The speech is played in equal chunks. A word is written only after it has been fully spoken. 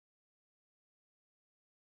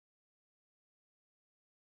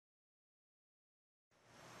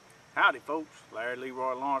Howdy folks, Larry,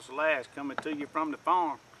 Leroy, Lawrence, the last coming to you from the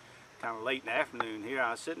farm. Kind of late in the afternoon here.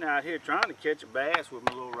 I was sitting out here trying to catch a bass with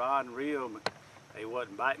my little rod and reel, but they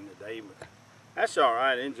wasn't biting today. But that's all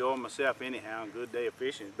right. I enjoyed myself anyhow. A good day of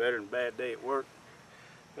fishing is better than a bad day at work.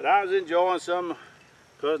 But I was enjoying some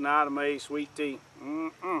Cousin Ida made sweet tea.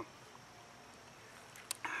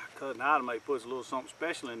 Cousin Ida Mae puts a little something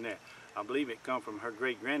special in there. I believe it come from her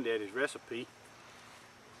great granddaddy's recipe.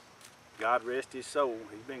 God rest his soul.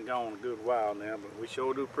 He's been gone a good while now, but we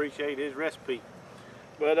sure do appreciate his recipe.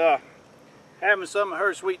 But having some of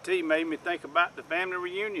her sweet tea made me think about the family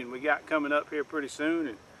reunion we got coming up here pretty soon.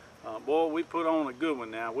 And boy, we put on a good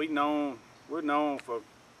one now. We're known for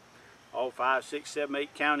all 5, 6, 7,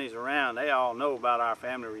 8 counties around. They all know about our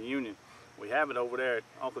family reunion. We have it over there at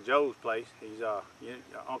Uncle Joe's place. He's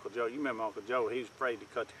Uncle Joe. You remember Uncle Joe? He's afraid to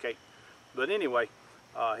cut the cake. But anyway.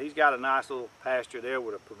 He's got a nice little pasture there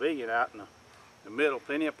with a pavilion out in the middle,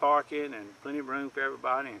 plenty of parking and plenty of room for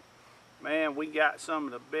everybody. And man, we got some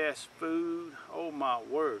of the best food. Oh my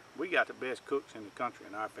word, we got the best cooks in the country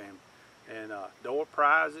in our family. And door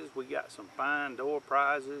prizes, we got some fine door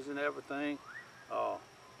prizes and everything.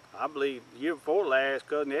 I believe the year before last,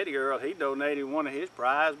 Cousin Eddie Earl, he donated one of his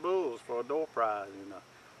prize bulls for a door prize. And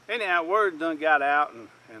anyhow, word done got out,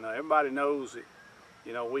 and everybody knows that,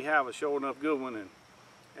 you know, we have a sure enough good one.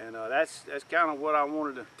 And that's kind of what I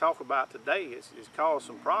wanted to talk about today. It's caused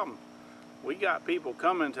some problems. We got people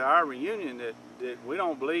coming to our reunion that we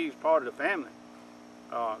don't believe is part of the family.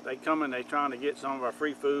 They come and they trying to get some of our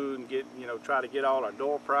free food and try to get all our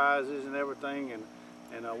door prizes and everything.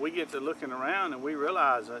 And we get to looking around and we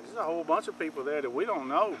realize there's a whole bunch of people there that we don't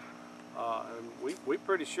know. And we're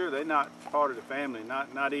pretty sure they're not part of the family,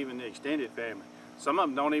 not even the extended family. Some of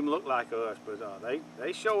them don't even look like us, but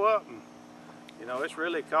they show up. And, you know, it's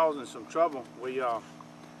really causing some trouble. We got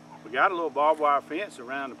a little barbed wire fence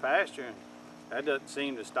around the pasture, and that doesn't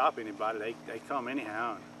seem to stop anybody. They come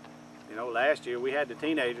anyhow. And, you know, last year we had the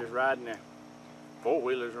teenagers riding their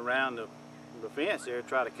four-wheelers around the fence there to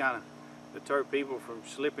try to kind of deter people from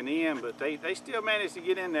slipping in, but they still managed to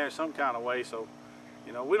get in there some kind of way. So,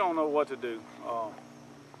 you know, we don't know what to do.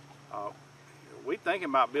 We're thinking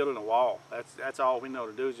about building a wall. That's all we know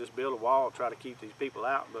to do is just build a wall, try to keep these people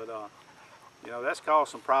out. But you know, that's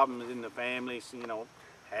caused some problems in the families. You know,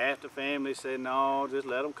 half the family said, no, just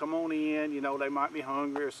let them come on in. You know, they might be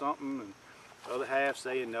hungry or something. And the other half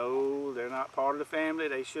saying, no, they're not part of the family.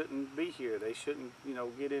 They shouldn't be here. They shouldn't, you know,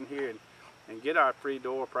 get in here and get our free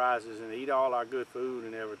door prizes and eat all our good food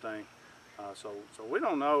and everything. So we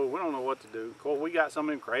don't know. We don't know what to do. Of course, we got some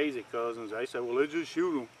of them crazy cousins. They say, well, let's just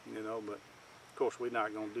shoot them, you know. But of course, we're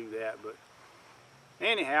not going to do that. But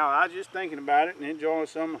anyhow, I was just thinking about it and enjoying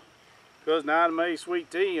some Cousin Ida made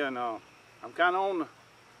sweet tea, and I'm kind of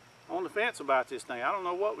on the fence about this thing. I don't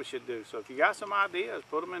know what we should do. So if you got some ideas,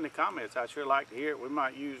 put them in the comments. I'd sure like to hear it. We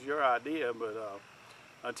might use your idea. But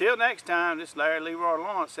until next time, this is Larry, Leroy,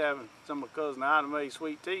 Lawrence having some of Cousin Ida made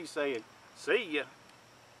sweet tea saying, see ya.